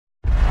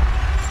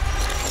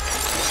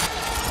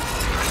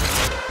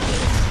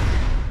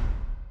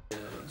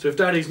So if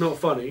Danny's not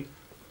funny,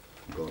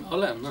 I'll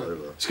let him know.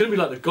 It's going to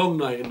be like the gong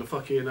night in the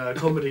fucking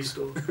comedy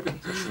store.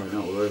 Trying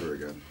out all over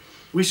again.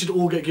 We should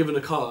all get given a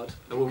card,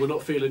 and when we're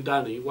not feeling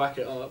Danny, whack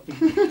it up.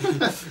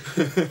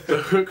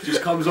 The hook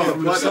just comes off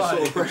from the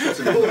side,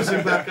 pulls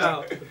him back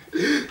out.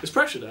 It's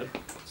pressure, Dad.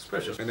 It's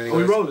pressure. Are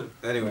we rolling?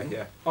 Anyway,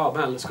 yeah. Oh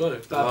man, let's go.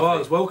 That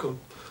bars, welcome.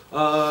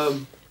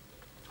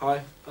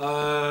 Hi.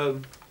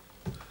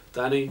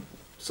 Danny,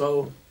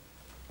 Sol,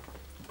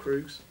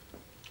 Krugs.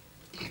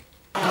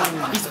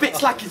 He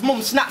spits like his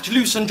mum snatched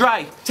loose and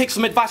dry. Take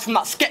some advice from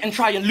that sket and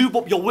try and lube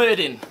up your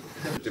wording.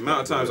 The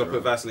amount of times I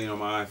put Vaseline on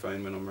my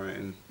iPhone when I'm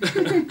writing.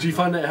 Do you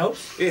find that it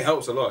helps? It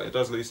helps a lot. It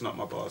does loosen up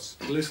my bars.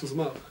 It loosens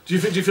them up. Do you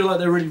feel like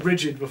they're really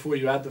rigid before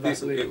you add the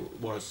Vaseline? It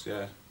was,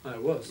 yeah. Oh,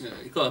 it was. Yeah,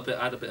 you got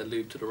to add a bit of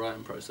lube to the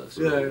writing process.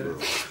 Yeah.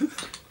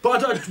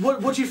 But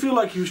what do you feel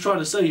like he was trying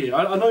to say here?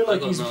 I know,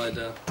 like I've got no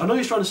idea. I know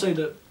he's trying to say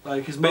that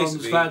like his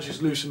mum's vag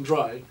is loose and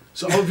dry.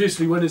 So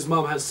obviously, when his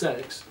mum has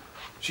sex,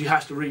 she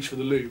has to reach for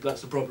the lube. That's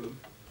the problem.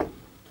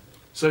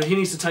 So he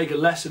needs to take a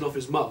lesson off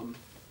his mum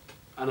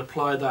and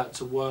apply that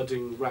to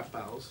wording rap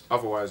battles.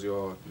 Otherwise,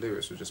 your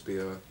lyrics would just be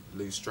a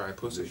loose, dry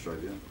pussy,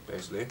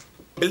 basically.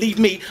 Believe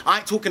me, I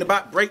ain't talking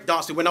about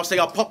breakdancing when I say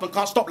I pop and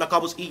can't stop like I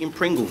was eating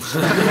Pringles.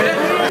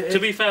 To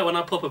be fair, when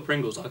I pop a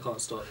Pringles, I can't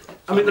stop.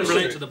 I mean,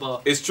 relate to the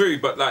bar. It's true,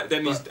 but like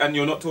then and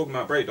you're not talking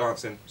about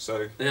breakdancing,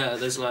 so yeah,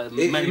 there's like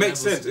it makes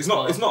sense. It's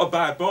not a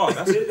bad bar.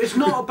 It's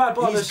not a bad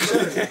bar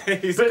necessarily.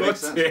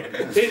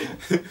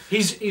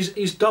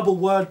 He's double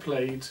word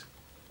played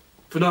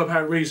for no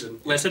apparent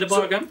reason. Let's say the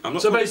bar again.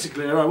 So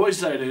basically, alright, what he's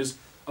saying is,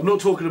 I'm not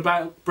talking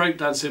about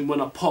breakdancing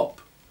when I pop.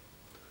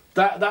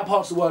 That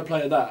part's the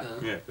wordplay of that.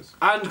 Yeah.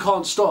 And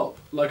can't stop,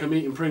 like I'm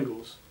eating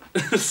Pringles.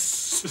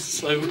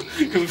 So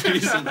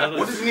confusing.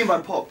 What does he mean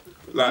by pop?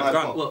 Like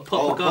gun. What,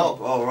 pop a gun? Pop.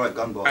 Oh, right,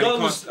 gun bar.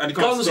 Guns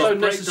don't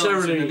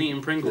necessarily... And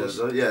eating Pringles.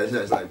 Yeah,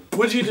 it's like...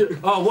 What do you do?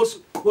 Oh, what's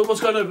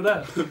going over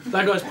there?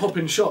 That guy's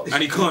popping shots.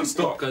 And he can't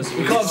stop. He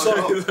can't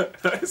stop.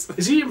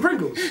 Is he eating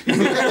Pringles?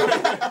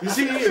 Is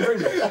he eating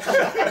Pringles?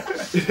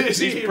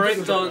 He's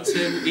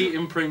breakdancing,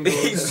 eating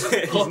Pringles,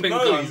 popping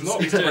guns.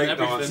 He's doing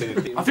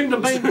everything. I think the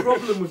main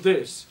problem with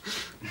this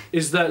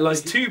is that like...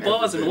 There's 2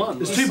 bars in one.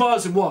 There's 2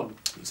 bars in one.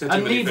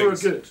 And neither are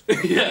good.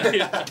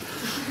 Yeah.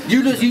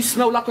 You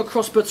smell like a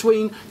cross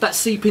between that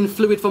seeping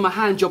fluid from a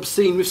hand job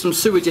scene with some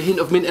sewage, a hint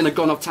of mint and a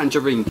gun of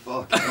tangerine.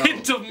 A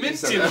hint of mint.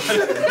 So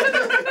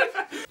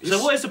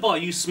what is the bar?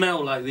 You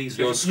smell like these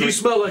things. You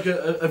smell like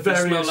a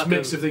various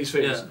mix of these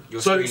things. Yeah.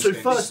 So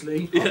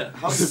firstly,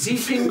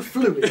 seeping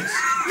fluids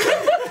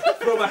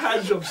from a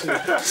hand job scene.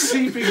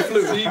 Seeping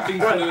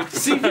fluid.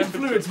 Seeping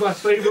fluid's my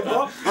favourite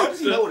bar. How does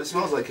he know what it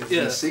smells like if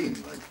he's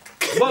seen?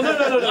 Well, no.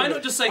 Why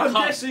not just say cunt?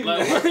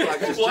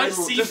 Why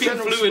seeping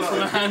fluid from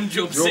a hand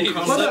job scene?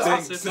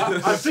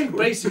 I think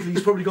basically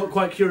he's probably got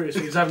quite curious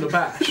when he's having a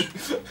bash.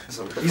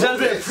 He's had a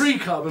bit of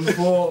pre-cum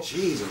before...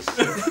 Jesus.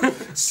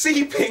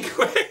 Seeping.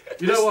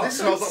 You know what? This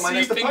smells like my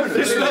next opponent.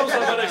 This smells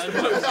like my next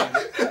opponent.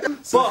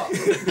 But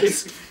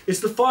it's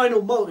the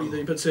final multi that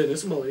he puts in.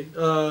 It's a multi.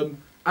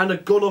 And a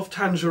gone-off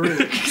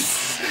tangerine.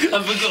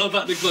 I forgot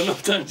about the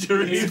gone-off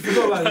tangerine. You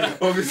forgot about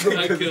it. Obviously,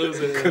 that kills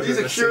it. He's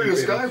a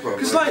curious guy, bro.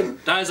 Because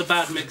like... That is a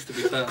bad mix, to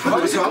be fair. How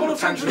does a gone-off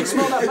tangerine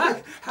smell that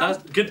bad?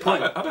 That's a good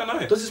point. I don't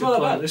know. Does it smell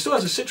that bad? It still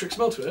has a citric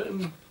smell to it.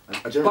 And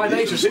by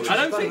nature, citric. I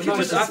don't think it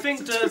was. I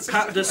think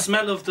the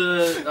smell of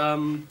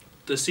the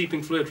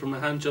seeping fluid from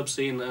the hand job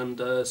scene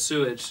and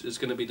sewage is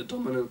going to be the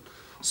dominant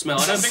smell.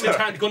 I don't think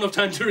the gone-off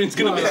tangerine is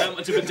going to make that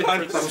much of a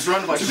difference. I'm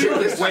surrounded by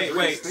shit.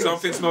 Wait,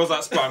 something smells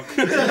like spunk.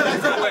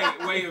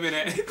 wait a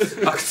minute.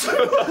 You've got to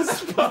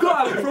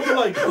have a proper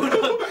like...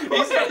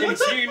 He's getting in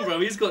tune, bro.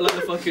 He's got like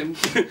a fucking...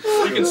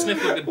 He can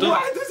sniff like a dog.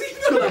 Why does he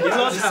know? He's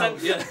got a scent,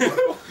 yeah.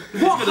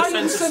 What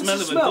heightened sense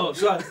of smell?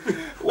 Like,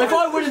 if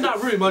I went in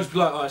that room, I'd just be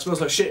like, oh, it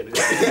smells like shit in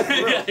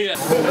here.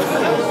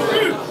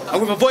 yeah. And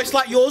with a voice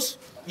like yours,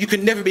 you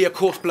can never be a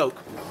coarse bloke.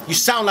 You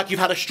sound like you've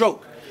had a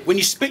stroke. When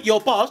you spit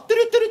your bars,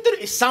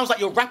 it sounds like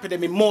you're rapping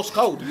them in Morse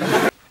code.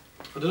 I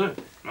don't know.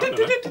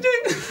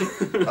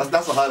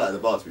 That's the highlight of the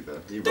bar, to be fair.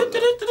 You wrote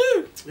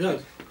that. Yeah.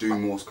 Do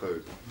Morse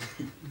code.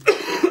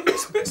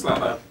 It's like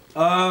that.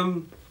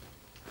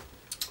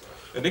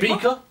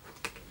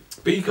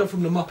 Beaker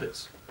from the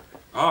Muppets.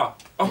 Oh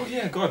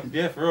yeah, God,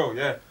 yeah, for real,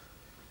 yeah.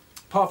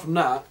 Apart from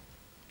that...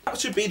 That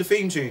should be the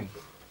theme tune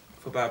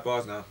for Bad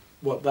Bars now.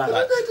 What,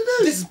 that?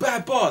 This is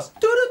Bad Bars.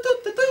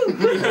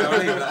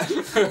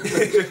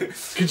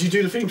 Could you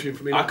do the theme tune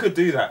for me? I could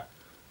do that.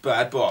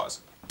 Bad Bars.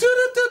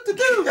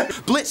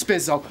 Blitz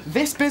bizzle,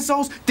 this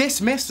bizzles,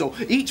 dismissal.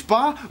 Each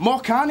bar, more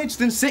carnage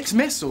than 6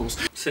 missiles.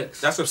 6.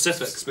 That's a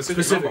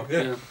specific number,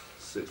 yeah.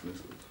 6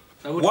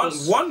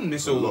 missiles. One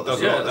missile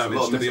does a lot of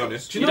damage, to be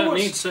honest. You don't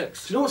need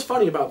 6. Do you know what's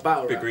funny about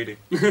battle rap? Bit greedy.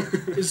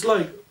 It's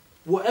like,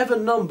 whatever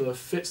number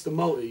fits the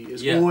multi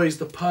is always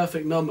the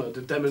perfect number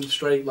to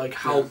demonstrate like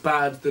how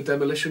bad the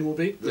demolition will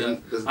be. Yeah.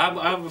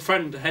 I have a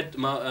friend,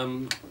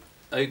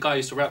 a guy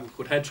used to rap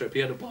called Head Trip. He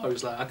had a bar. He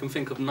was like, I can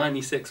think of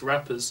 96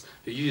 rappers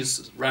who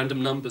use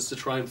random numbers to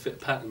try and fit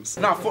patterns.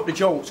 Nah, fuck the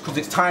jokes, because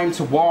it's time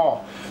to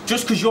war.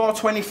 Just because you're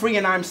 23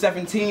 and I'm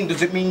 17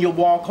 doesn't mean you'll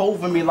walk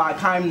over me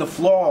like I'm the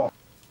floor.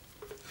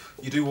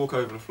 You do walk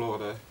over the floor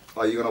though.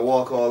 Are you gonna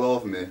walk all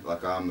over me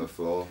like I'm the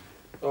floor?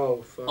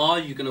 Oh, fuck. Are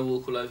you going to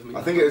walk all over me?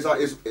 I think it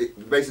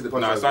basically the punchline.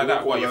 No, it's like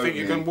that. What, you think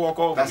you can walk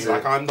over me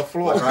like I'm the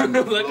floor? Like I'm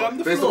the Like floor. I'm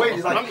the But it's floor. way,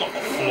 it's like, I'm not the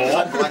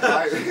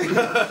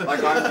floor.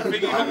 like I'm You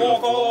think you can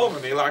walk all over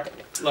me like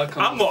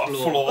I'm not a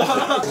floor?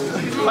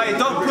 Hey,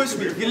 don't push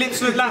me. Your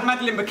lips look like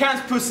Madeleine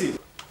McCann's pussy.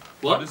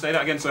 What? I didn't say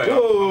that again, sorry.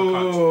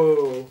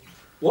 Whoa.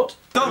 What?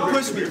 Don't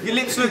push me. Your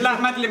lips look like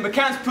Madeleine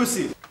McCann's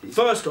pussy.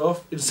 First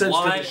off, insensitive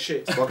Why? as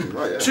shit. fucking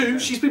right, yeah. 2,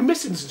 she's been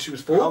missing since she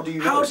was 4. How do you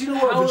know? How do you know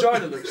what a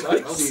vagina looks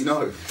like? How do you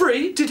know?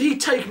 3, did he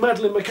take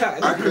Madeleine McCann?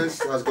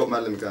 Akers has got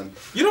Madeleine McCann.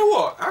 You know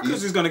what?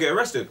 Akers is going to get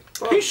arrested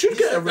He should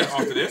get arrested.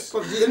 after this.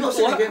 But you're not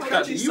saying What? against How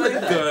that. could you You were say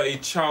there. Dirty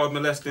child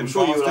molesting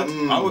sure you were bastard.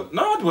 like,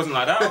 No, I wasn't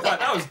like that. I was like,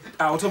 that was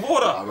out of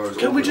order.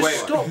 Can we just Wait.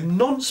 stop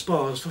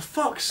non-spars, for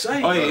fuck's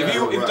sake? Oh, yeah,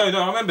 Yeah,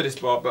 no, I remember this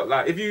part, but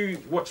like, if you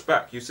watch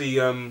back, you see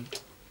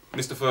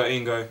Mr.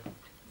 13 go,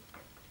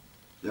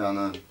 Yeah, I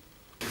know.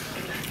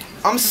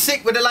 I'm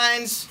sick with the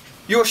lines,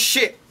 you're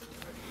shit.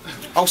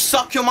 I'll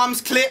suck your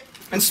mum's clit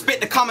and spit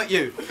the cum at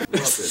you.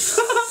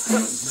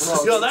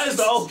 Yo, that is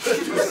the old...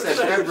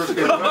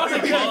 Everything.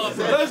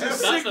 That's a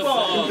sick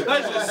bar.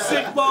 That's a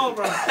sick bar,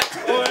 bro.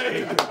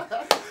 Oi.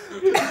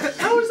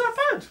 How is that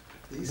bad?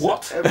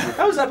 what?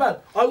 How is that bad?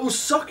 I will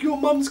suck your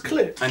mum's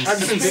clit And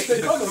spit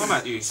the cum come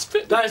at you.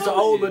 That is the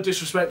ultimate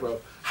disrespect, bro.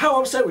 How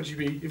upset would you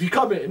be if you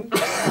come in?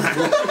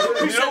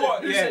 You know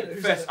what? Yeah,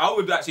 Fess, I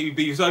would actually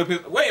be so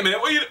pissed. Wait a minute,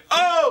 what are you?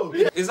 Oh!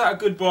 Is that a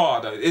good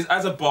bar though?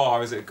 As a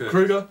bar, is it good?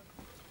 Kruger?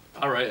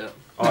 I rate it.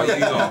 Oh,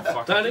 you are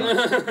fucking. Danny?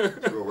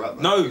 Real rap,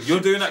 man. No, you're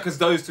doing that because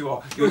those two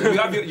are.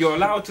 You're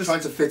allowed to Trying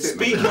to fit it.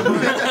 speak.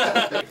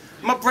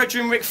 My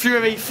brethren Rick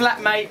Fury,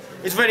 flatmate,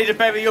 is ready to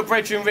bury your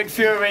brethren Rick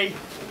Fury.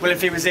 Well,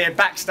 if he was here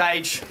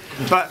backstage,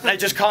 but they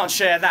just can't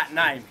share that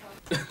name.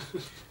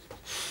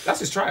 That's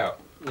his tryout.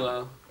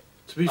 Well,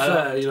 To be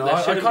fair, you know, there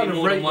I shouldn't kind be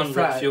of more than rate one the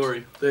Rick fact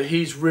Fury. that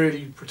he's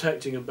really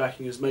protecting and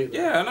backing his mate.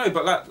 Yeah, I know,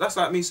 but that's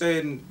like me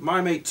saying my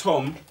mate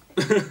Tom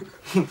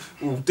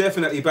will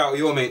definitely battle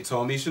your mate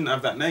Tom. He shouldn't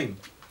have that name.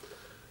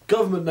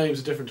 Government names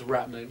are different to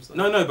rap names, though.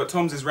 No, but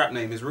Tom's his rap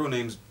name. His real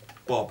name's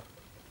Bob.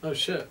 Oh,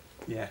 shit.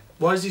 Yeah,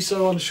 Why is he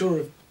so unsure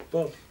of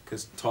Bob?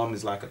 because Tom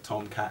is like a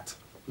tomcat.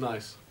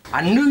 Nice.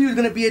 I knew you was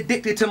gonna be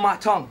addicted to my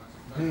tongue.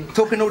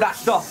 Talking all that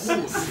stuff.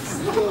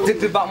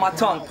 Addicted about my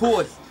tongue.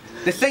 Pause.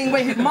 The same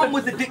way his mum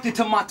was addicted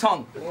to my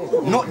tongue.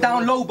 Not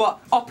down low, but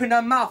up in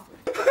her mouth.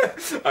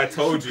 I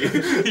told you.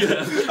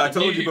 I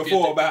told you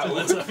before about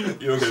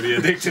you're going to be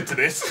addicted to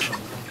this.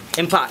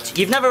 In fact,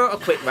 you've never wrote a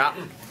quick rap.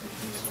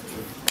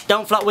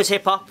 Don't Flop was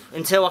hip hop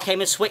until I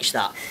came and switched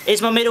that.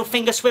 Is my middle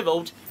finger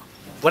swiveled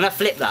when I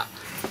flip that?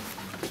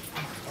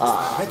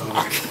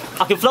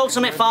 I can flow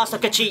something fast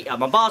like a cheater.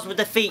 My bars will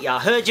defeat ya.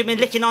 Heard you been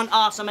licking on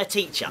arse, I'm a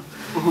teacher.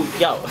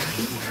 Yo.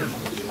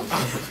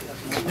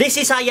 This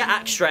is how you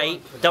act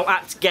straight, don't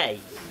act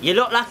gay. You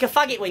look like a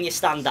faggot when you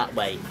stand that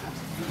way.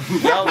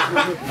 Yo,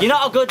 you're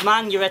not a good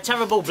man, you're a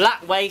terrible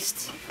black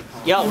waste.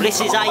 Yo, this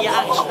is how you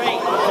act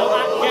straight, don't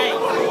act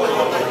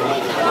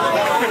gay.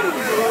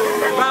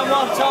 Round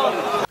one,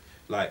 Tom.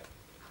 Like,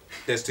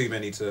 there's too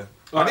many to...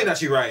 I didn't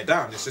actually write it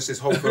down, it's just this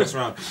whole first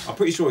round. I'm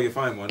pretty sure you'll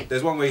find one.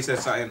 There's one where he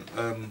says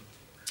something,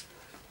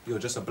 you're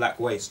just a black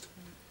waste.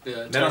 Yeah,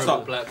 Then I terrible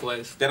start- black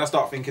waste. Then I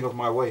start thinking of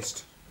my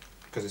waist,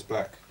 because it's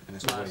black and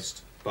it's a Nice.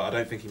 waste. But I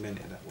don't think he meant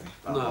it that way.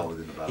 No.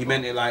 He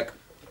meant it like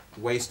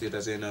wasted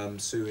as in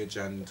sewage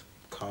and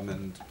cum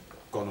and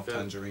gone off Yeah.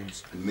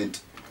 tangerines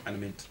Mint.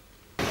 and mint.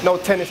 No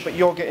tennis, but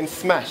you're getting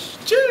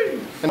smashed.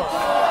 And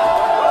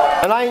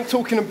I ain't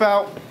talking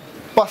about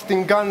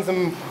busting guns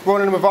and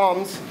rolling them with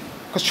arms,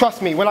 because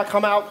trust me, when I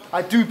come out,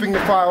 I do bring the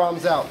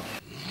firearms out.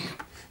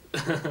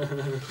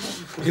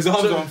 His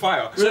arms are on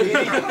fire.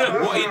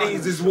 What he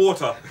needs is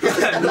water.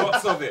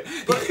 Lots of it.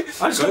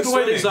 I just like the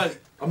way that it's like,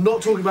 I'm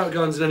not talking about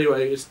guns in any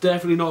way. It's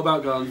definitely not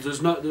about guns.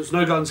 There's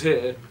no guns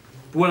here.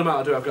 But when I'm out,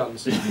 I do have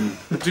guns. I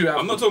do have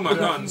I'm not talking about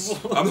guns.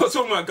 I'm not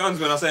talking about guns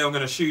when I say I'm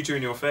going to shoot you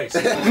in your face.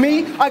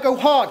 Me, I go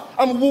hard.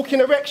 I'm a walking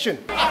erection.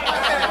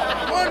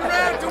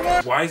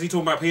 Why is he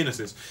talking about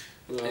penises?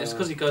 It's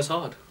because he goes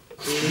hard.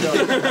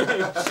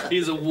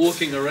 He's a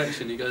walking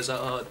erection, he goes that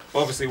hard.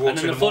 Obviously And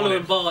walks then in the the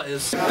morning. following bar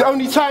is... The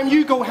only time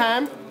you go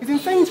ham is in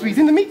Sainsbury's,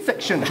 in the meat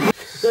section.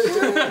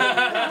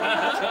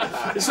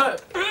 It's like,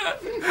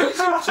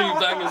 two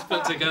bangers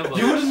put together.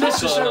 you wouldn't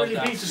necessarily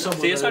God, I love be that. to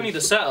someone. See, it's though. only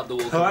the setup, the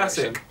walking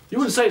Classic. erection. You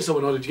wouldn't say to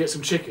someone, oh, did you get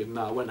some chicken?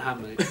 Nah, I went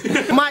ham,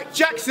 mate. Mike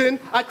Jackson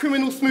had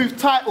criminal smooth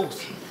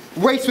titles.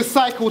 Race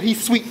recycled,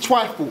 he's sweet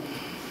trifle.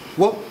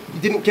 What? You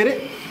didn't get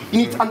it? You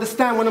need to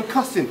understand when I'm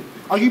cussing.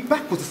 Are you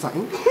backwards or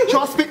something?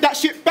 Try to spit that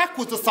shit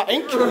backwards or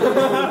something?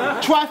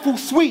 Trifle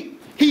sweet,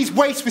 he's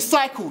waste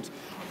recycled.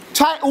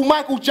 Title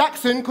Michael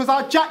Jackson, because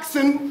I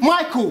Jackson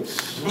Michael.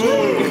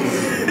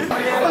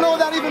 I don't know what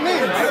that even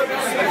means.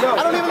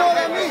 I don't even know what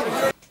that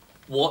means.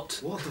 What?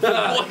 What the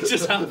fuck? What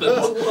just happened?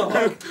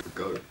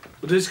 Go.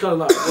 But this is kind of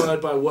like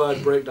word by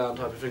word breakdown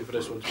type of thing for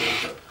this one.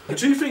 The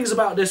two things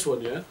about this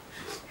one, yeah?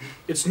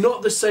 It's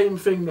not the same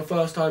thing the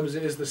first time as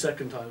it is the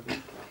second time.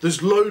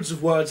 There's loads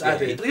of words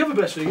added. The other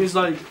best thing is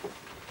like,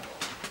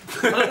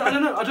 I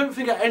don't know. I don't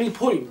think at any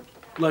point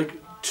like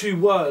two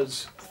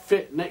words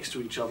fit next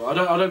to each other. I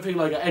don't think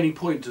like at any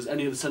point does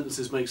any of the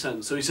sentences make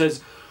sense. So he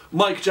says,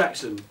 Mike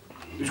Jackson.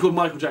 He's called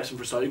Michael Jackson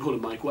for a start. You call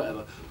him Mike,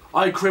 whatever.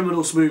 I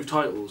criminal smooth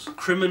titles.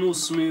 Criminal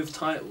smooth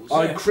titles.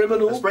 I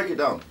criminal. Let's break it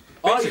down.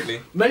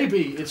 Basically.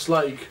 Maybe it's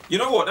like You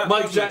know what? That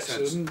Mike does make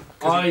Jackson. sense.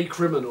 I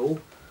criminal.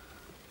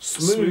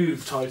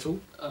 Smooth title.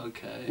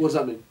 Okay. What does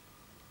that mean?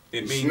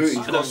 It Smooth. means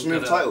He's got a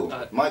smooth title.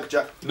 Mike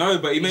Jack. no,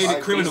 but he made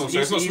it criminal, so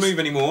it's not he's- smooth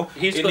anymore.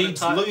 he's It got a needs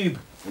title. lube.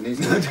 He needs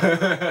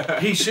to.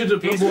 He should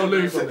have put more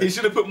lube on He it.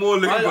 should have put more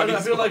lube on I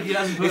his. feel like he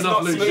hasn't put It's enough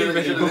not lube. smooth.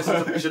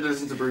 You should have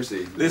listened to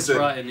Brucey. Listen,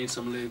 Right, it needs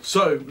some lube.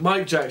 So,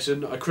 Mike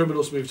Jackson, a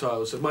criminal smooth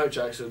title. So, Mike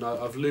Jackson,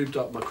 I've lubed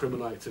up my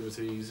criminal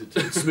activities.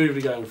 It's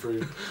smoothly going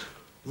through.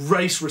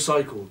 Race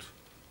recycled.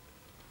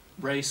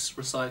 Race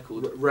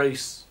recycled.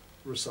 Race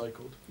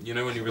recycled. you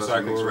know when you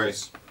recycle a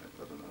race.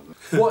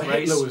 What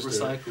Race Hitler was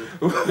doing.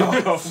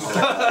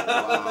 recycled.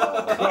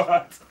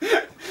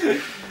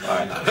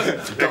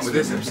 Done with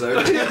this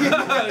episode.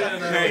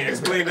 Hey,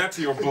 explain that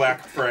to your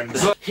black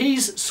friends.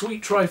 He's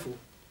sweet trifle.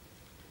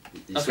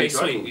 Okay,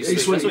 sweet. He's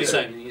He's sweet. sweet, That's what he's yeah.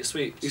 saying. He's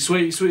sweet.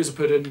 He's sweet as a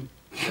pudding,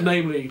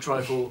 namely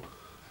trifle.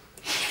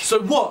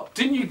 So what?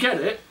 Didn't you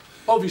get it?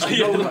 Obviously,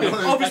 no one got it.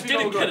 Obviously, I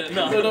didn't no one get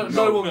got it, no.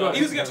 No one got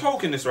He it. was against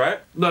Hulk in this, right?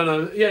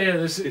 No,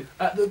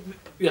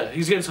 yeah,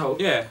 he's against Hulk.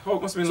 Yeah,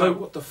 Hulk must have been So- like,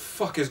 what the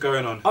fuck is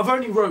going on? I've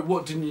only wrote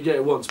what didn't you get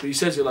it once, but he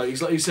says it like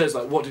he says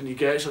like what didn't you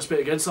get? Should I spit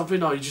it against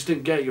something? No, you just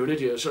didn't get it. You're an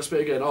idiot. Should I spit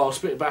it again? Oh, I'll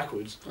spit it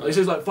backwards. Like, he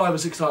says like 5 or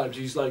 6 times.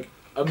 He's like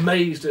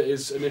amazed at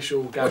his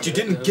initial gag. What, you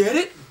didn't get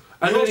it?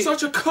 And You're then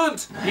such a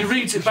cunt. he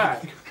reads it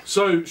back.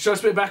 So should I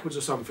spit it backwards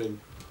or something?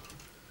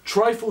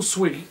 Trifle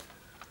sweet.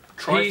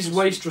 He's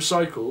waste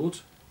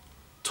recycled.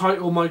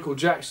 Title Michael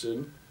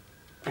Jackson.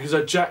 Because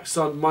I jacked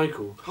son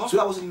Michael. Half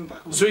that wasn't even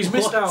backwards. So he's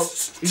missed out.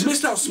 He's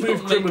missed out Doesn't smooth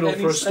make criminal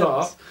any for a sense.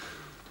 start.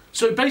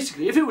 So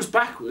basically, if it was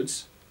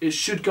backwards, it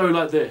should go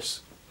like this.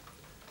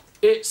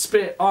 It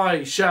spit,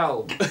 I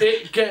shall.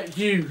 It get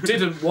you,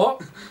 didn't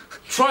what?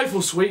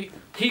 Trifle sweet,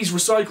 he's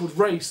recycled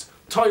race.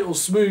 Title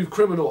smooth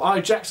criminal,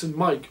 I Jackson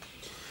Mike.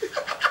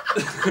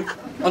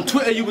 On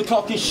Twitter you were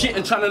talking shit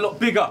and trying to look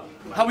bigger.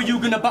 How are you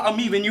gonna batter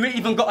me when you ain't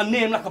even got a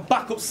name like a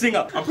backup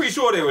singer? I'm pretty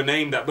sure they were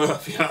named at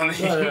birth, you know what I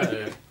mean?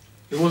 Yeah.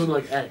 It wasn't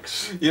like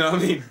X. You know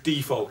what I mean?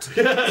 Default.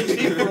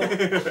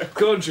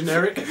 Go on,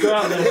 generic. Go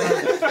out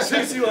there,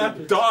 man. See what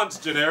happens. Dance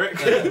generic.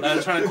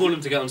 I'm trying to call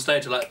him to get on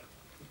stage. Like,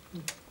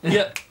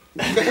 yeah.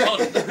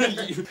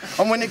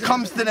 And when it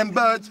comes to them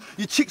birds,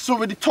 your chick's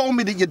already told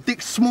me that your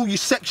dick's small, you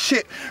sex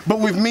shit. But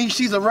with me,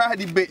 she's a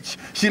rowdy bitch.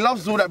 She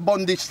loves all that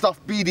bondage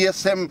stuff,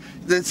 BDSM,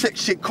 the sex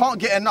shit. Can't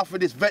get enough of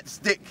this vet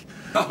stick.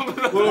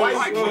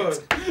 Whoa.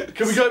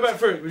 Can we go back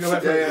through it? We go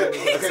back through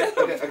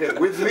it. Okay.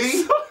 With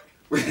me,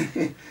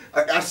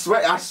 I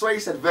swear he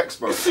said Vex,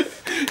 bro.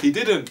 He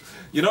didn't.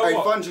 You know Hey,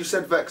 what? Funge, you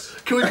said Vex.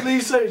 Can we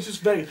please say it's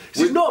just vague?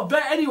 He's not a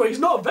vet anyway. He's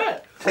not a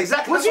vet.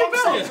 Exactly. What's That's he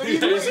what I'm about?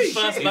 saying. He's his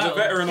first He's a battle.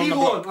 veteran on He the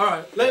won. block. All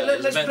right.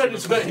 Let's vet pretend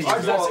it's vet.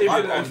 I've That's got- even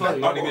I've more got- funny.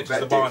 Barney bitch is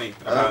the Barney,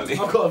 apparently.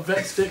 I've got a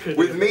vet sticker.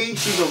 With me,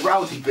 she's a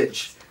rowdy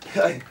bitch.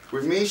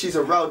 With me, she's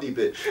a rowdy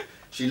bitch.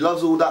 She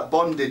loves all that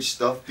bondage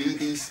stuff,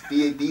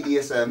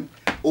 BDSM,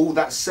 all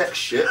that sex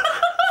shit.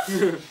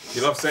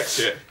 You love sex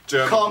shit.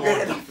 German Can't porn.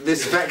 get enough of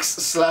this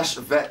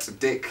Vex/vet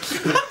dick.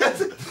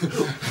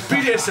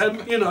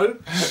 BDSM, you know,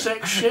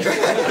 sex shit.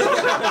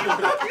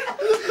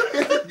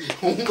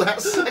 All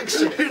that sex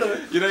shit.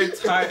 You know,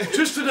 tight.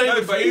 Just to name No,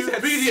 a but he few,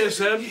 said-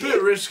 BDSM,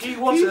 bit risky,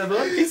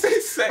 whatever. He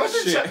said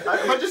sex shit. If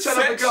I just tell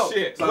her to Sex go.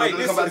 shit. So Wait, I'm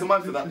gonna come back to listen.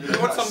 mine for that. You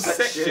want some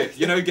sex shit?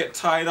 You know, get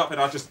tied up and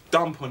I'll just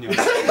dump on you.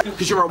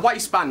 Because you're a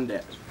waist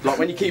bandit. Like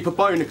when you keep a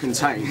boner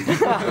contained.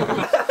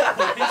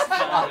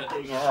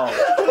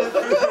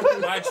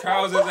 My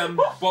trousers and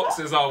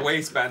boxers are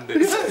waist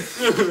bandits.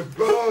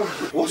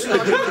 What's it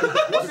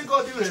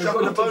got to do with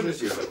strapping a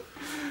bonus, you?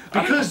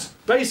 Because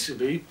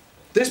basically,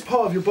 this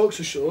part of your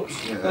boxer shorts,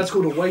 that's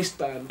called a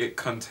waistband. It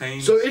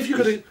contains. So if you're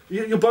gonna,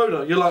 your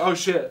boner, you're like, oh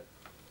shit,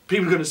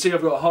 people are gonna see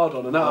I've got a hard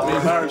on, and that'll be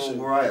embarrassing.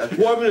 Right. Okay.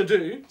 What I'm gonna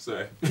do,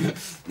 So,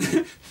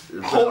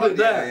 hold it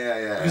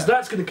there, Yeah. because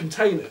that's gonna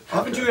contain it.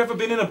 haven't you ever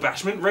been in a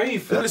bashment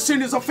rave? But as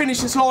soon as I finish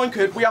this line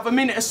cut, we have a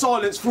minute of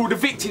silence for all the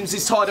victims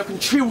is tied up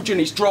and children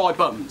is dry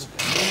bummed.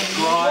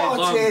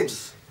 Rotted.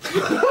 He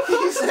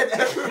said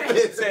everything.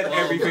 It said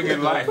everything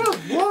in life.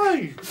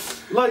 Why?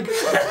 Like,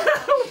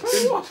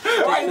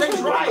 Why they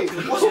dry?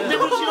 What's the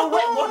difference in a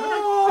wet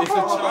one? It's a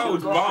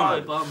child's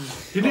bum. Bum.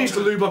 he needs to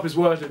lube up his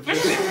wording. He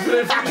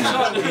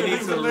He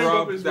needs to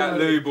rub that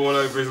lube all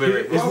over his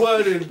lyrics. His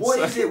wording. What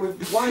is it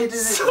with? Why did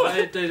it?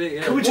 Why did it?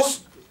 Yeah.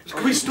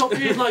 Can we stop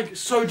being like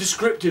so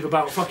descriptive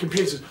about fucking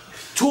pizzas?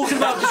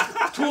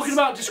 Talking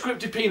about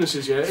descriptive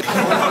penises, yeah?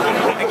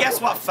 And guess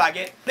what,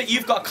 faggot? That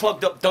you've got a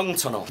clogged up dung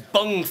tunnel,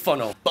 bung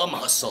funnel, bum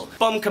hustle.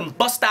 Bum can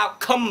bust out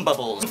cum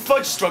bubbles,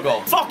 fudge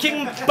struggle.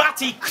 Fucking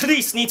Batty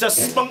Crease needs a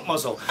spunk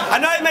muzzle. I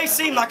know it may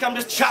seem like I'm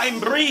just chatting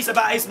breeze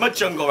about his mud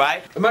jungle,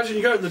 right? Imagine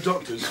you go to the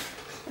doctors.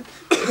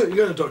 You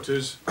go to the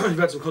doctors, you've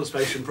had some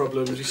constipation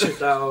problems, you sit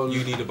down,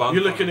 You need a bum.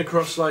 you're looking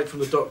across like from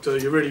the doctor,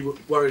 you're really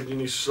worried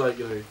and he's just like,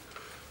 you know,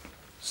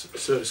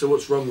 so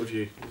what's wrong with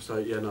you? It's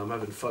like, yeah, no, I'm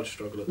having fudge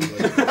struggle at the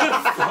moment.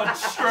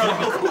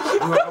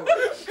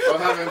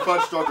 I'm having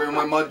fudge struggle in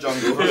my mud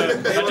jungle. I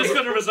just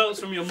got the results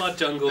from your mud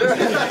jungle.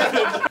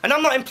 And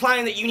I'm not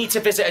implying that you need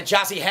to visit a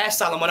jazzy hair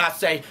salon when I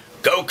say,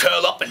 go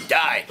curl up and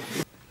die.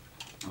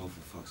 Oh,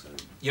 for fuck's sake.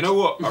 You know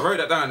what? I wrote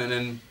that down and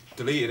then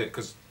deleted it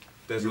because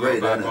there's a lot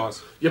of bad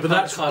bars. Yeah, but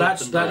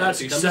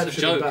that's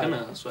exceptionally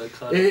bad.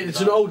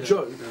 It's an old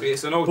joke.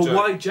 It's an old but joke.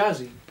 why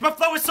jazzy? My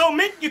flow is so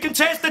mint, you can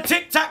taste the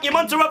tic-tac. Your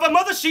mother of a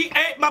mother, she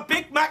ate my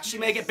Big Mac. She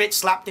may get bitch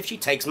slapped if she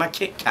takes my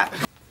Kit Kat.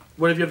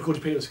 When have you ever called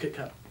your penis a Kit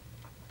Kat?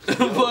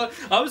 But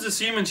I was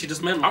assuming she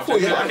just meant. I thought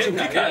you like, were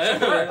Kit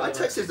Kat. I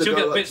texted the She'll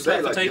girl get bitch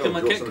slapped for taking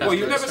my Kit Kat. Well,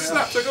 you've never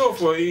slapped a girl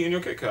for eating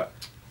your Kit Kat.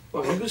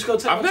 Well, I'm just gonna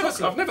take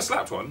I've never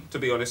slapped one, to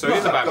be honest. So it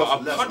is about.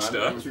 I've punched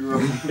her.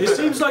 It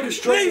seems like a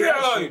straight. Leave it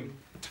alone.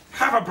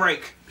 Have a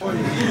break.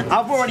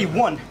 I've already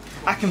won.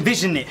 I can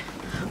vision it.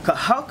 Cause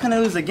how can I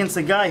lose against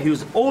a guy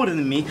who's older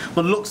than me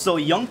but looks so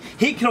young?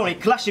 He can only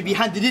clash if he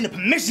handed in a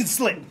permission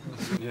slip.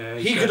 Yeah,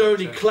 he could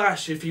only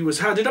clash if he was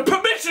handed a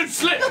permission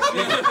slip.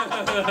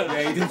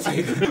 Yeah, he didn't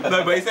say that.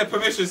 No, but he said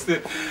permission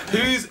slip.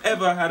 Who's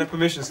ever had a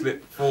permission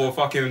slip for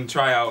fucking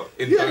tryout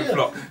in Don't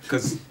Flop?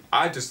 Because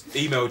I just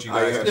emailed you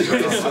guys.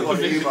 I got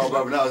an email,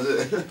 bro, and that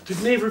was it.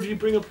 Did neither of you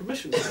bring a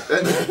permission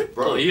slip?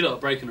 Bro, you lot are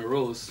breaking the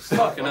rules.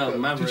 Fucking hell,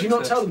 Maverick. Did you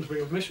not tell them to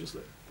bring a permission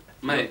slip?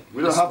 Mate,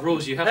 we don't have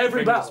rules. You have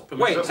every to bring battle.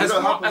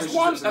 this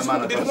permission.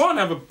 Wait, did one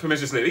have a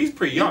permission slip? He's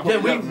pretty young. Yeah,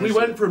 we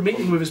went for a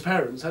meeting with his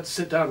parents. Had to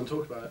sit down and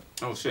talk about it.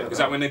 Oh shit! Is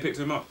that when they picked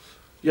him up?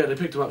 Yeah, they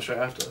picked him up straight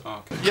after.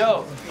 Oh, okay.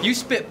 Yo, you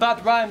spit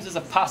bad rhymes as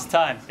a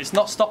pastime. It's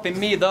not stopping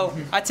me though.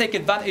 I take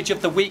advantage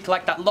of the weak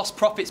like that Lost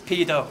Prophets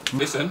pedo.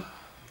 Listen,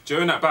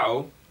 during that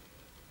battle,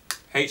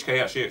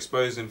 HK actually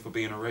exposed him for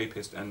being a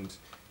rapist, and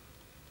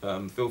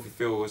Filthy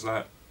Phil was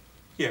like,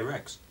 "Yeah,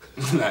 Rex."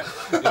 Like,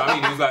 you know what I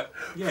mean? He was like,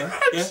 "Yeah,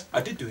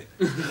 I did do it.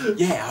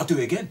 Yeah, I'll do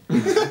it again."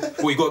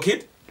 What, you got a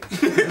kid?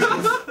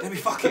 Let me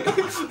fuck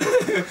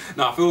it.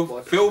 Nah,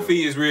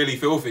 Filthy is really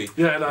filthy.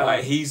 Yeah, no.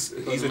 Like he's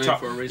a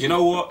tough. You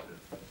know what?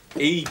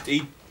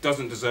 He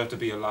doesn't deserve to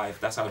be alive.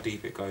 That's how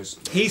deep it goes.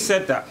 He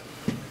said that,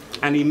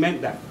 and he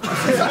meant that.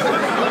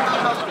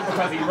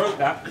 Because he wrote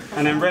that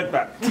and then read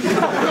that.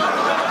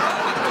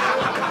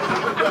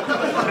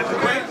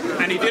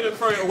 And he didn't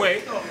throw it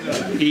away.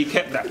 He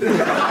kept that.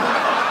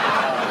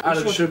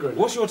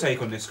 What's your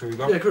take on this,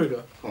 Kruger? Yeah,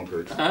 Kruger. Come on,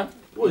 Kruger. Huh?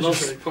 What is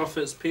Lost your take?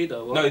 Prophets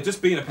pedo. What? No,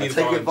 just being a paedophile.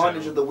 Take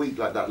advantage of the weak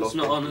like that. It's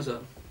not on, is it?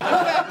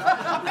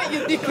 I bet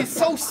your dick is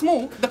so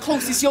small, the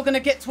closest you're going to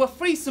get to a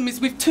threesome is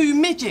with two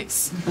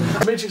midgets.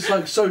 Midgets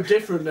like so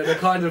different that they're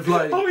kind of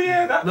like. Oh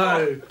yeah, that.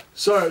 No,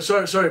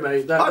 sorry,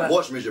 mate. I've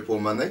watched midget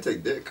porn, man. They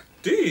take dick.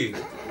 Do you?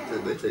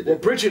 They take dick. Well,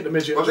 Bridget the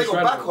midget. Well, they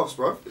got back offs,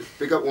 bro.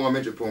 Big up all my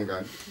midget porn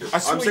gang. I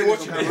saw you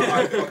watching it.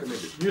 I'd fuck a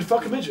midget. You'd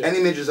fuck a midget.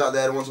 Any midgets out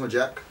there that want some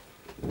jack?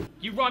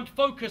 You rhymed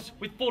focus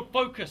with Ford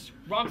Focus.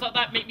 Rhymes like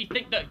that make me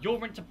think that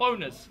you're into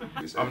boners.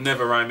 I'm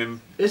never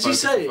rhyming. Is he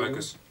focus saying? with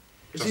focus.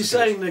 Is he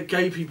saying that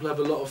gay people have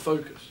a lot of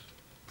focus?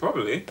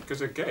 Probably, because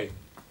they're gay.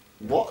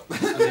 What?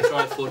 And they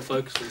try Ford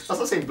Focuses. That's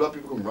not saying blood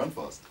people can run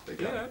fast. They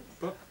can. Yeah,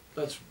 but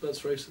That's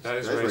racist. that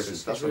is That is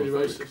racist. That's really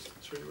racist.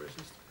 That's really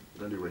racist.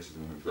 Don't do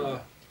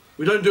racism.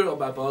 We don't do it on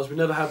Bad Bars. We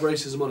never have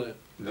racism on it.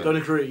 No. Don't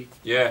agree.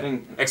 Yeah.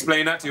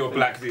 Explain that to your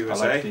black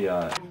viewers,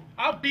 eh?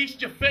 I'll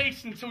beast your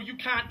face until you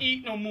can't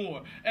eat no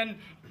more. And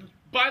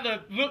by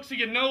the looks of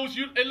your nose,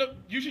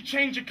 you should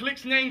change your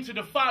clique's name to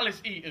the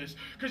Phallus Eaters,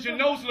 because your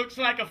nose looks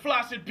like a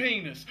flaccid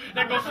penis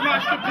that got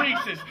smashed to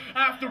pieces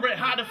after it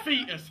had a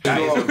fetus.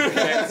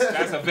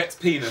 That's a vet's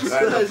penis.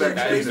 That's a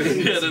vet's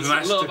penis. Yeah, there's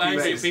a lot of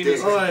angry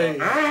penis.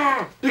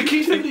 The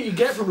key thing that you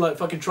get from like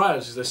fucking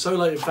tryouts is they're so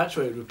like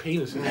infatuated with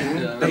penises.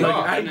 Yeah. They're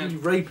like angry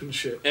rape and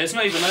shit. Yeah, it's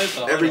not even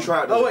over. Every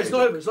tryout. Oh wait, it's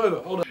not over. It's over.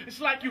 Hold on.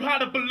 It's like you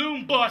had a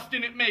balloon burst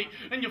in it, mate,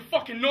 and your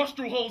fucking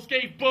nostril holes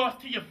gave birth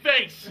to your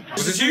face.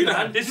 Was this you,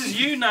 Nan? This is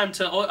Yunan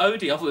to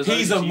Odie. I thought it was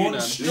He's Odie a to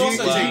monster. Yunan.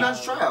 This is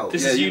Yunan's tryout.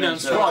 This is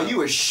Yunan's Bro, you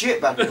were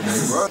shit back in the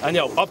day, bro. And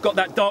yo, I've got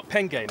that dark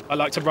pen game. I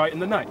like to write in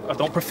the night. I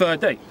don't prefer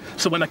day.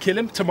 So when I kill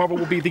him, tomorrow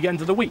will be the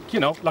end of the week. You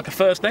know, like a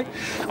Thursday.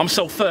 I'm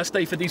so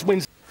thirsty for these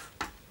wins.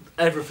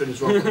 Everything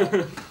is wrong with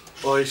that.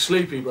 Oh, he's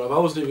sleepy, bro. I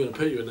wasn't even going to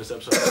put you in this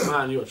episode.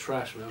 Man, you're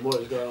trash, man. What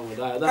is going on with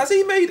that? Has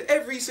he made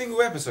every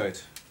single episode?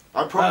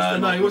 I promised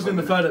him. No, he wasn't in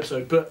the third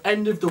episode, but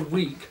end of the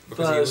week,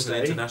 Because he was an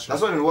Thursday. international.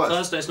 That's not even worse.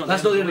 Thursday's not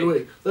That's not the end of the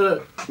week.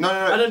 No. No.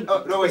 And then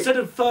No, wait. instead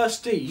of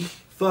first D,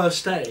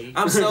 first day.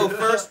 I'm so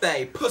first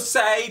day.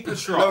 Pussy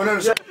patrol. No.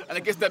 And I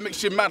guess that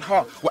makes you mad,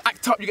 huh? Well,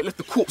 act up, you get left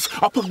the corpse.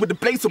 I'll put with the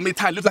blades on me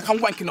tie, looks like I'm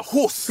wanking a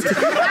horse.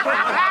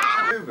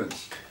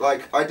 Movements.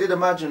 Like, I did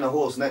imagine a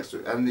horse next to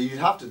it, and you'd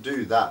have to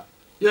do that.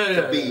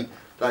 To be,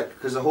 like,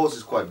 because the horse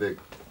is quite big.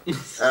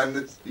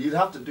 And you'd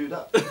have to do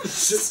that. But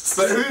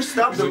who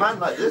stabs a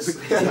man like this?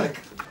 Like,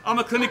 I'm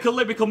a clinical,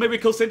 lyrical,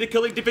 miracle,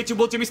 syndical,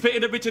 individual, Jimmy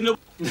Spitting original.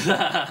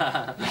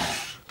 I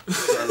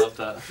love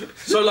that.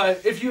 So,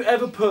 like, if you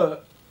ever put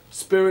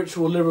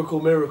spiritual,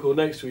 lyrical, miracle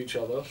next to each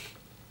other,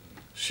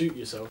 shoot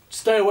yourself.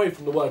 Stay away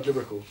from the word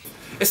lyrical.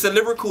 It's a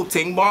lyrical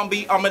ting,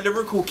 Barnby, I'm a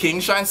lyrical king.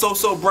 Shine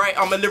so bright,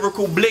 I'm a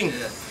lyrical bling.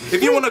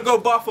 If you want to go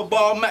bar for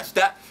bar, match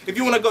that. If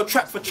you want to go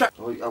track for track.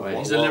 Wait,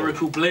 he's a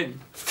lyrical bling.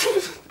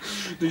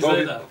 Did you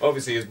say that?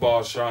 Obviously his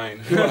bars shine.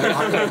 He's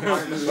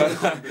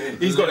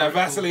got that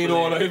Vaseline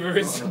all over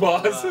his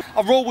bars.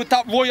 I roll with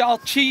that Royale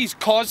cheese,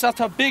 cause that's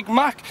a Big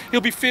Mac.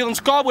 He'll be feeling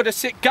scarred with a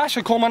sick gash.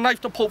 I call my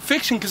knife to Pulp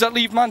Fiction, cause I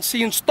leave man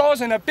seeing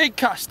stars in a big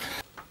cast.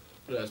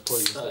 That's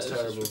pointless, that's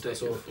terrible,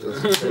 that's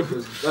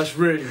awful. That's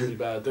really, really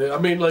bad. I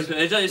mean, like...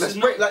 Let's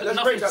break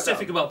nothing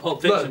specific about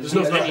Pulp Fiction. No, there's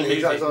not any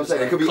movie. That's what I'm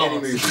saying, it could be any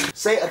movie.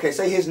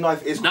 Say his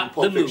knife is called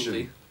Pulp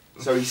Fiction.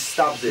 So he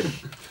stabs him.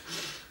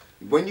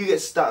 When you get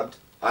stabbed,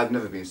 I've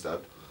never been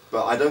stabbed,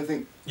 but I don't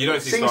think... You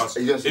don't see stars.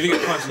 If you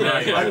get punched in the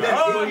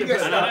eye, you get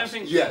stabbed.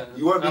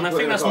 You won't be and I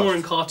think that's more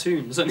in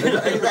cartoons.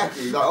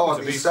 Exactly, like, oh,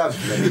 I've been stabbed.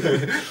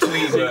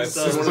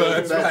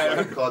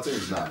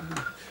 Cartoons, nah.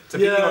 To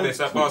be honest,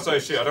 that bar's so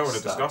shit, I don't want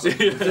to discuss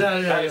it.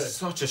 That is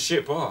such a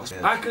shit bar.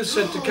 Akka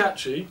said to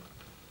Catchy,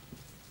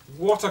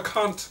 what a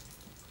cunt.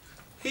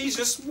 He's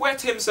just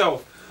wet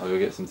himself. I'll go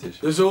get some tissue.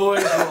 There's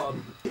always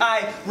one.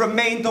 I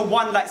remain the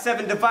one like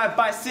 7 divided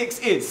by 6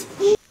 is.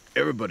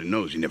 Everybody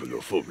knows you never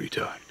go full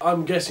retard.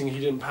 I'm guessing he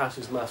didn't pass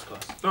his maths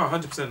class. No,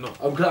 100% not.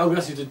 I'm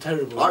guessing he did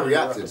terrible. I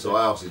reacted, so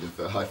I obviously did.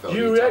 I felt.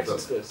 You reacted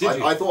to this? Did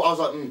you? I thought, I was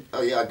like,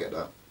 oh yeah, I get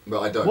that.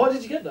 But I don't. Why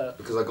did you get that?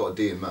 Because I got a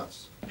D in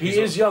maths. He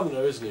is young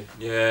though, isn't he?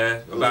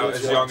 Yeah, about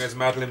as young as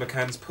Madeleine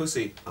McCann's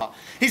pussy.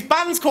 His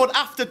band's called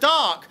After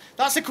Dark.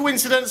 That's a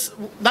coincidence.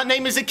 That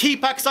name is a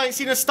keeper because I ain't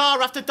seen a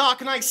star after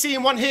dark and I ain't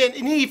seen one here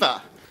in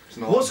either.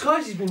 What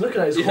skies he's been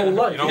looking at his whole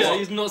life? You know what?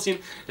 He's not seen...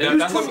 Yeah,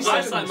 his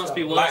eyesight must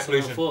be worse than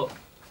I thought.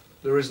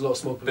 There is a lot of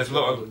smoke pollution. There's a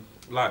lot of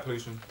light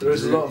pollution. There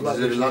is a lot of light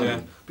pollution.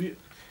 London. Yeah.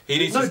 He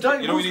needs no, to,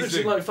 don't you know what he needs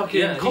to do? like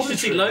fucking he should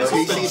see loads of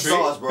He sees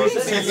stars, bro. He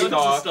sees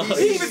stars.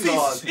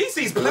 He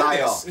sees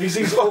planets. He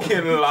sees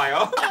fucking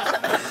liar.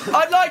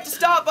 I'd like to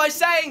start by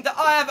saying that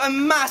I have a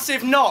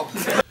massive knob.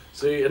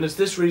 See, and it's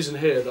this reason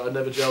here that I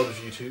never gelled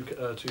with you two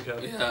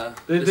Cam. Yeah,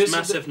 this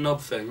massive knob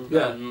thing.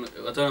 Yeah.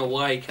 I don't know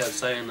why he kept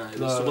saying that. It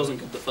wasn't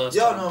good the first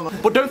Yeah, time. no,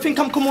 but don't think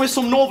I'm coming with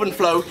some northern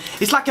flow.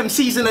 It's like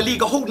MCs in the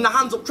league are holding their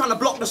hands up trying to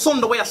block the sun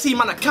the way I see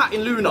man a cat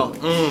in Luna.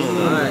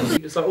 Nice.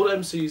 It's like all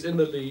MCs in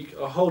the league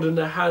are holding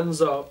their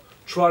hands up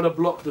trying to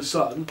block the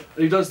sun,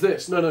 and he does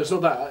this. No, it's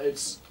not that.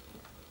 It's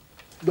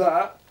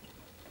that.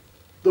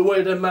 The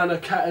way they're man a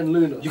cat and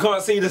Luna. You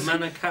can't see this.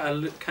 Man a cat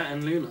and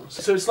Luna.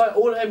 So it's like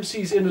all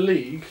MCs in the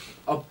league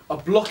are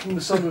blocking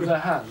the sun with their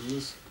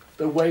hands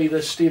the way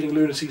they're stealing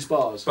lunacy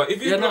bars. But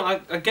if you I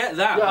get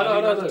that. Yeah,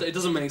 no. no. It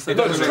doesn't make sense.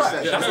 It doesn't make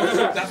sense.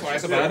 That's why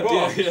it's a bad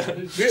bar.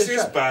 This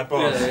is bad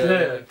bars.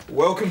 Yeah.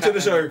 Welcome to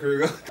the show,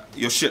 Kruger.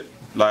 You're shit.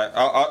 Like,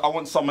 I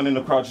want someone in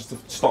the crowd just to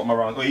start my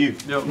round. Or you.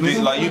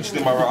 Like, you just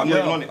do my round.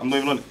 I'm not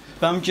even on it.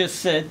 Bam just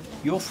said,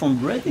 you're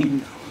from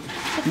Reading.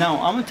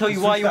 Now, I'm going to tell you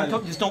why you want to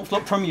talk, just don't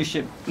flop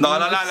Premiership. No,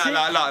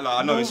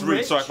 I know it's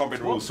rude. Sorry, I can't break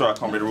the rules.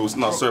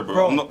 No, sorry,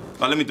 bro. I'm not.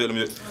 No, let me do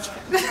it.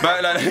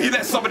 But, like, you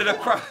let somebody in the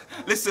crowd.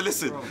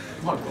 Listen.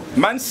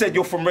 Man said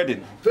you're from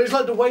Reading. But it's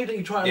like the way that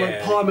you try and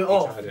like palm it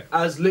off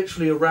as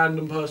literally a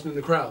random person in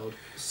the crowd.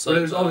 So but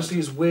it was obviously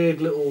his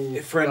weird little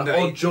friend,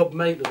 odd job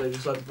mate that they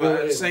just like.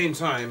 But at the same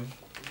time,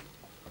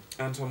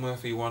 Anton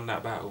Murphy won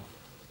that battle.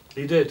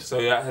 He did. So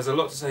yeah, it has a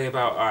lot to say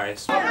about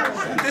Ice.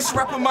 This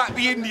rapper might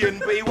be Indian,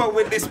 but he won't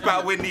win this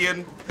battle,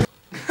 Indian.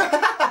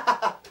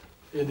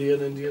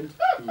 Indian.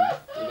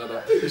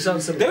 It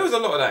sounds similar. There was a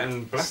lot of that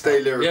in Black.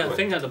 Stay lyrical. Yeah, I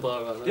think I had a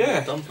bar about that.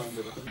 Yeah.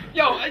 Dumbfounded.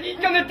 Yo, you're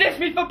gonna diss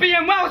me for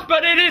being Welsh,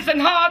 but it isn't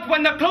hard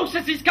when the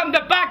closest he's come to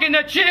bagging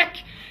a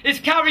chick is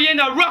carrying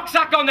a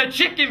rucksack on a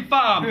chicken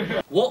farm.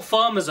 What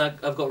farmers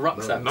have got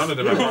rucksacks? None of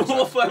them have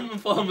rucksacks.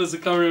 What farmers are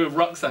coming with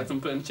rucksacks and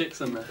putting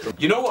chicks in there?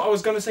 You know what I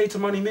was gonna say to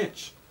Money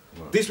Mitch?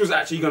 This was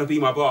actually going to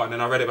be my bar, and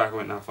then I read it back and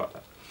went, nah, fuck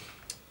that.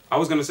 I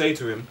was going to say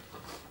to him,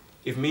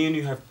 if me and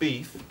you have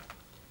beef,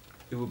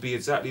 it would be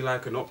exactly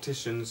like an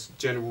optician's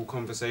general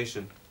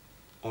conversation.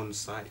 On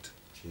site.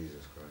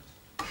 Jesus Christ.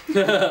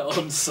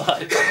 On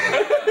site.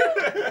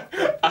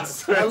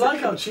 I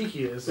like how cheeky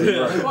he is.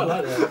 I quite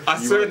like that.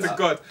 I swear to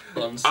God,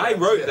 I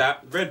wrote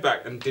that, read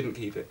back, and didn't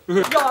keep it.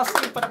 You're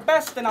asking for the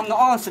best, and I'm the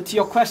answer to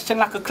your question.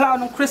 Like a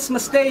clown on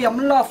Christmas Day, I'm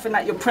laughing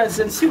at your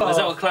presents. Is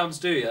that what clowns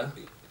do, yeah?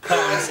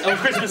 cars. On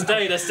Christmas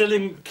Day, they're still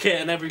in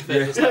kit and everything.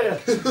 Yeah.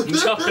 It's like,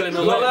 chuckling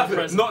away at the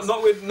presents.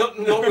 Not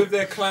with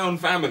their clown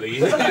family.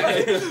 If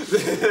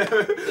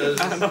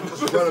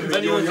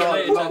anyone's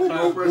related to that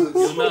clown,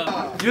 you'll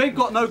know. You ain't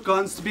got no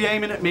guns to be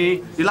aiming at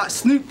me. You're like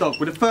Snoop Dogg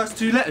with the first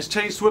 2 letters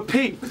changed to a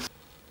P.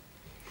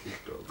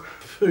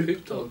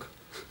 Poop dog.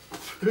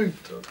 Poop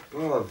dog.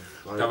 Oh,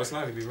 that was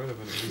slightly be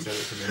relevant if he said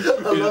it to me.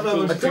 I love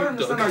how I don't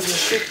understand how you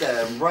sit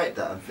there and write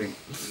that and think,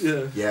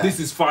 yeah. This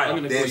is fire. I'm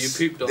gonna call you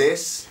poop dog.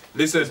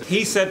 Listen,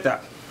 He said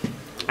that,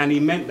 and he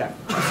meant that.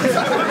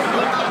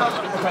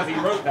 Because he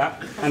wrote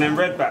that, and then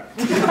read that.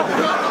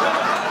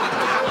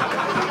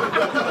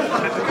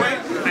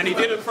 And he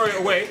didn't throw it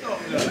away,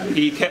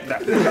 he kept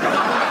that.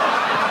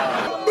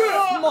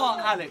 Smart,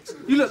 Alex.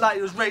 You look like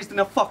you was raised in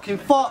a fucking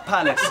fart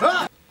palace.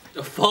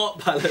 A fart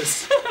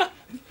palace.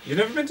 You've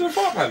never been to a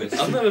fart palace?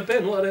 I've never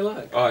been. What are they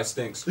like? Oh, it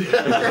stinks.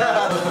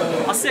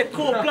 I said,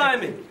 "Court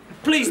blimey,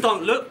 please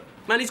don't look.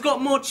 Man, he's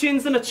got more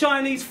chins than a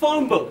Chinese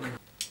phone book."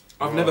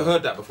 I've never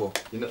heard that before.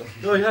 No,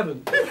 you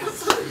haven't.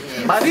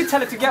 But I did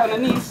tell her to get on her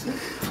knees.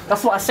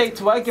 That's what I say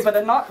to her. Give her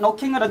the nut. No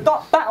king of the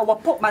dot battle. I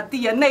put my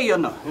DNA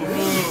on her.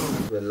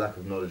 The lack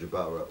of knowledge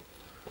about rap.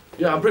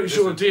 Yeah, I'm pretty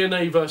sure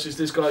DNA versus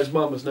this guy's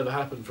mum has never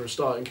happened for a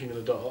start in King of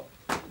the Dart.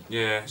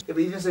 Yeah. Yeah, but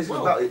you didn't say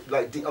something about it,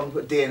 like, I'm gonna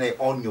put DNA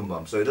on your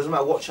mum, so it doesn't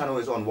matter what channel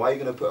it's on, why are you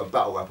going to put a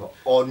battle rapper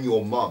on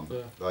your mum?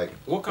 Yeah. Like,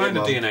 What kind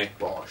of mum, DNA?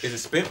 Bosh. Is it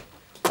spit?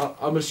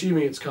 I'm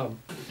assuming it's cum.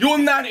 Your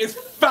nan is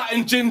fat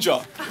and ginger.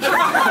 Wait,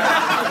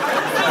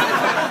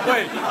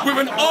 with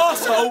an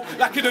arsehole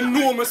like an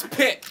enormous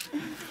pit.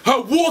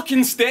 Her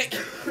walking stick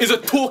is a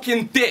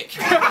talking dick.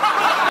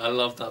 I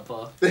love that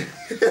bar.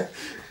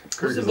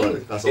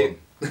 That's on.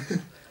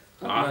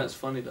 Oh, no, it's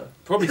funny though.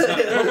 Probably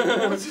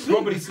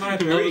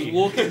sniper. His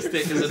walking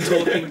stick is a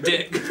talking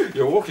dick.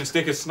 Your walking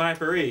stick is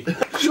snipery.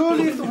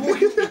 Surely if the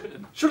walking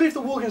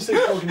stick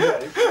is talking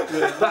dick,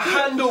 the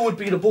handle would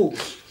be the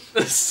balls.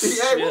 Yeah,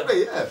 it would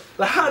be, yeah.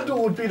 The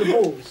handle would be the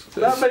balls.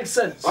 That makes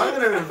sense. I'm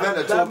going to invent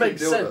a That talking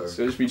makes dildo.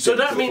 sense. So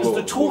that means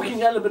the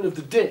talking element of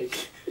the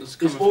dick is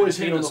always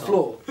here on the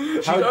floor.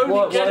 She'd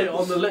only get it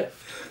on the lift.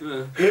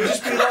 Yeah. It would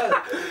just be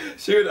like...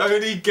 She would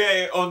only get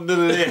it on the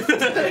lift.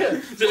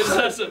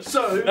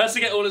 So that's to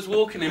get all his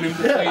walking in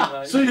between. Yeah.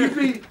 Like. So you'd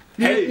be...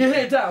 You hit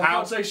it down,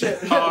 How can't say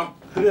shit.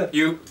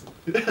 you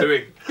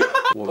doing?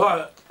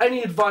 Alright,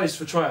 any advice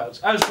for tryouts?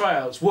 As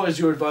tryouts, what is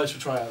your advice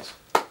for tryouts?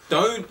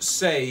 Don't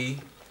say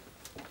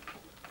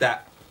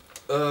that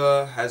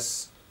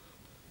has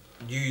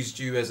used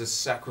you as a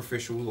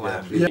sacrificial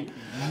lamb. Yeah.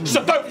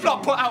 So don't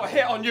flop put out a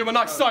hit on you and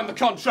I signed the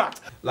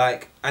contract.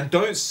 Like, and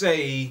don't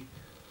say,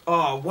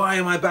 oh, why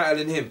am I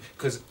battling him?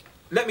 Because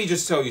let me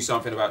just tell you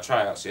something about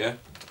tryouts, yeah?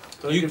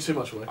 Don't give too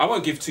much away. I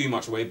won't give too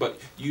much away, but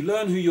you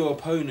learn who your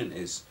opponent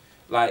is.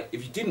 Like,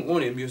 if you didn't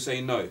want him, you'll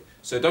say no.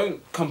 So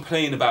don't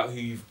complain about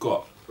who you've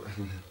got.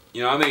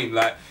 You know what I mean?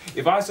 Like,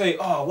 if I say,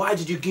 oh, why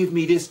did you give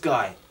me this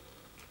guy?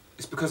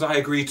 It's because I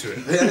agreed to it.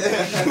 You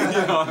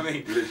know what I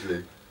mean?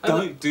 Literally.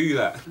 Don't do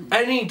that.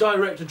 Any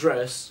direct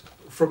address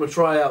from a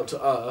tryout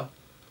to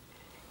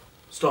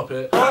stop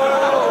it.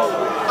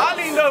 Oh! I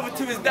leaned over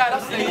to his dad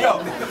and said,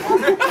 yo,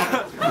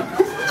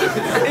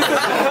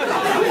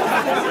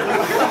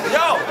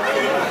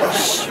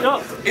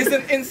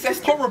 isn't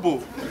incest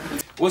horrible?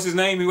 What's his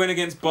name? He went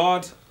against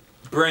Bard?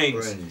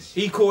 Brains.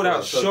 He called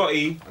out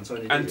Shotty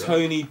and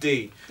Tony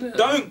D. Yeah.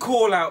 Don't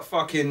call out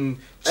fucking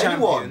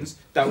champions.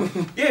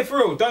 Yeah, for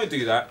real, don't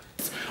do that.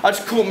 I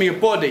just caught me a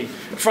body.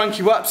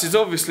 Frankie Waps is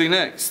obviously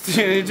next. Do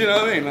you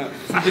know what I mean? Like,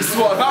 this is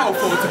what a battle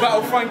for. To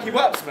battle Frankie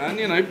Waps, man.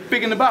 You know,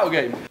 big in the battle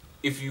game.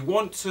 If you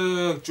want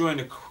to join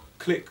a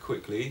clique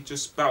quickly,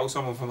 just battle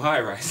someone from High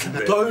Rise.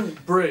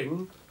 Don't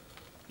bring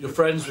your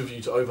friends with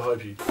you to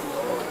overhype you.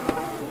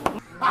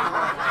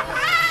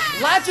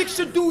 Logic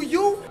should do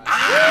you.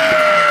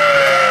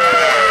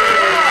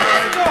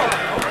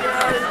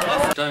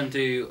 Don't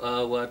do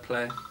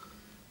wordplay.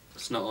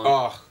 It's not on.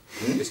 Oh,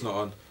 it's not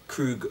on.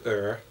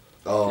 Kruger.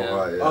 Oh, yeah.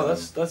 Right, yeah. Oh,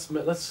 that's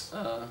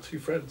 2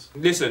 friends.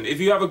 Listen, if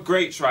you have a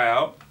great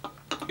tryout,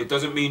 it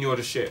doesn't mean you're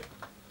the shit.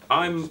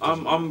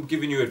 I'm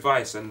giving you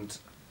advice and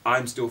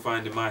I'm still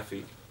finding my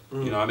feet.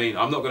 You know what I mean?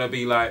 I'm not gonna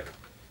be like,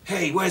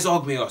 hey, where's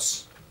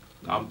Ogmios?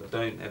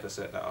 Don't ever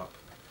set that up.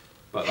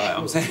 But like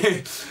I'm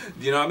saying,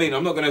 you know what I mean?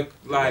 I'm not gonna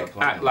like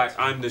act like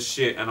I'm the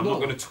shit, and I'm not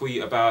gonna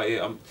tweet about it.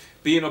 I'm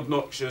being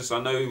obnoxious. I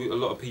know a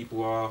lot of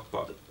people are,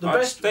 but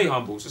just stay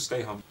humble. Just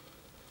stay humble.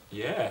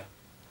 Yeah,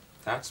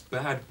 that's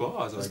bad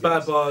bars. It's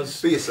bad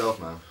bars. Be yourself,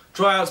 man.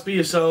 Tryouts, be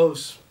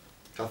yourselves.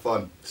 Have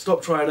fun.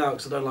 Stop trying out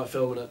because I don't like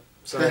filming it.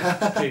 So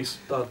peace.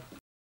 Done.